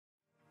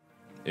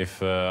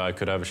If I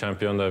could have a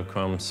champion that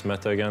becomes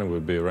meta again, it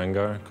would be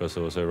Rengar, because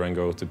it was a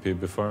Rengar OTP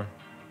before,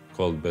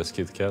 called Best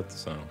Kit Kat,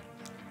 so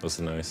it was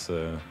a nice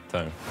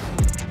time.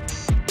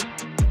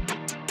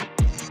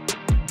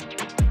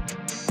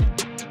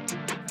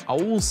 I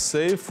will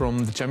say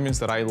from the champions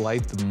that I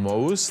like the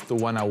most, the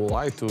one I would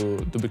like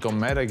to become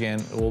meta again,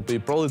 it will be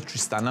probably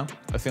Tristana.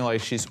 I think like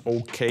she's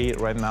okay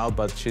right now,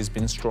 but she's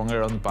been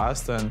stronger in the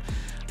past, and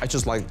I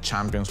just like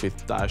champions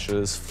with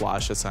dashes,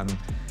 flashes, and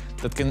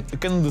that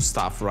can do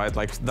stuff, right?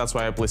 Like that's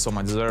why I play so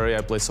much Zeri,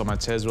 I play so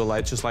much Ezreal.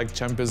 I just like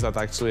champions that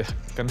actually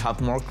can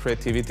have more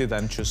creativity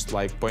than just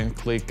like point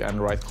click and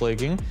right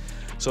clicking.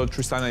 So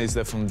Tristana is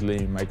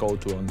definitely my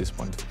go-to on this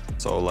point.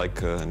 So like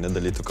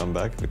Nidalee to come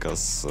back,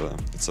 because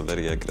it's a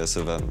very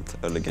aggressive and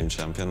early game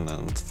champion,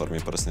 and for me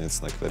personally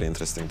it's like very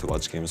interesting to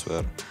watch games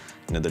where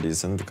Nidalee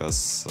is in,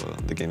 because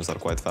the games are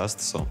quite fast.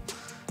 So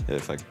yeah,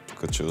 if I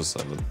could choose,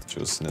 I would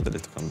choose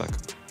Nidalee to come back.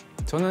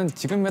 저는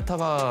지금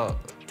메타가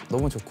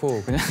너무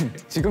좋고 그냥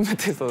지금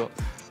메타에서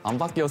안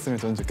바뀌었으면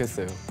저는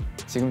좋겠어요.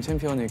 지금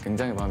챔피언이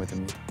굉장히 마음에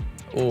듭니다.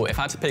 Or if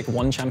I had to pick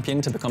one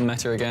champion to become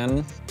meta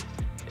again,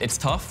 it's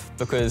tough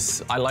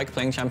because I like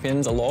playing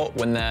champions a lot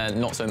when they're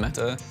not so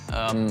meta.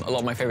 A lot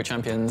of my favorite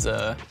champions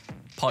are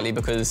partly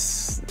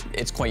because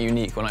it's quite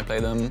unique when I play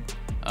them.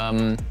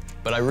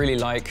 But I really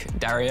like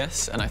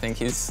Darius, and I think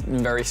he's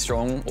very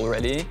strong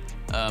already.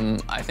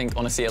 I think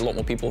honestly a lot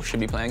more people should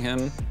be playing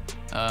him.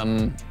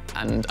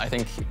 And I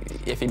think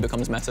if he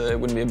becomes meta, it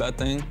wouldn't be a bad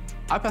thing.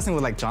 I personally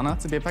would like Janna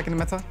to be back in the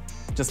meta,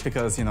 just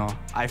because, you know,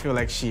 I feel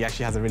like she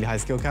actually has a really high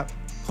skill cap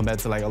compared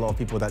to like a lot of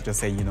people that just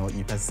say, you know,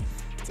 you press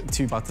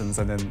 2 buttons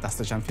and then that's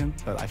the champion.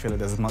 But I feel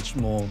like there's much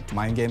more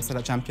mind games to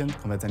that champion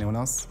compared to anyone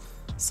else.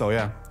 So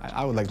yeah,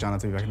 I would like Janna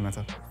to be back in the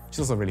meta.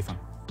 She's also really fun.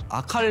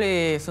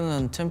 아칼리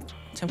쓰는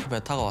챔프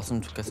메타가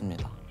왔으면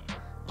좋겠습니다.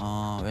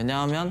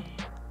 왜냐하면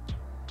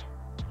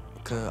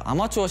그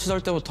아마추어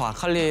시절 때부터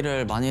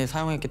아칼리를 많이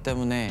사용했기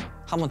때문에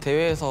한번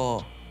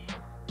대회에서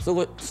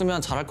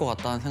쓰면 잘할 것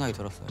같다는 생각이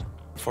들었어요.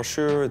 For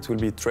sure, it will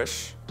be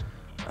Thresh.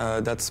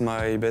 That's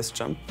my best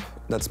champ.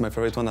 That's my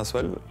favorite one as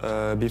well.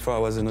 Before I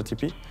was an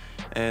OTP,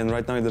 and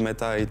right now in the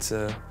meta, it's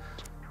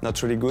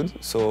not really good.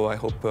 So I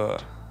hope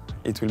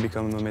it will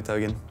become a meta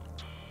again.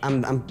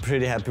 I'm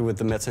pretty happy with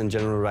the meta in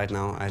general right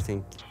now. I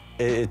think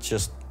it's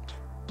just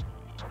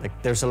like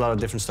there's a lot of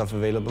different stuff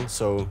available,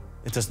 so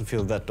it doesn't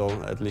feel that dull,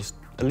 at least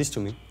to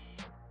me.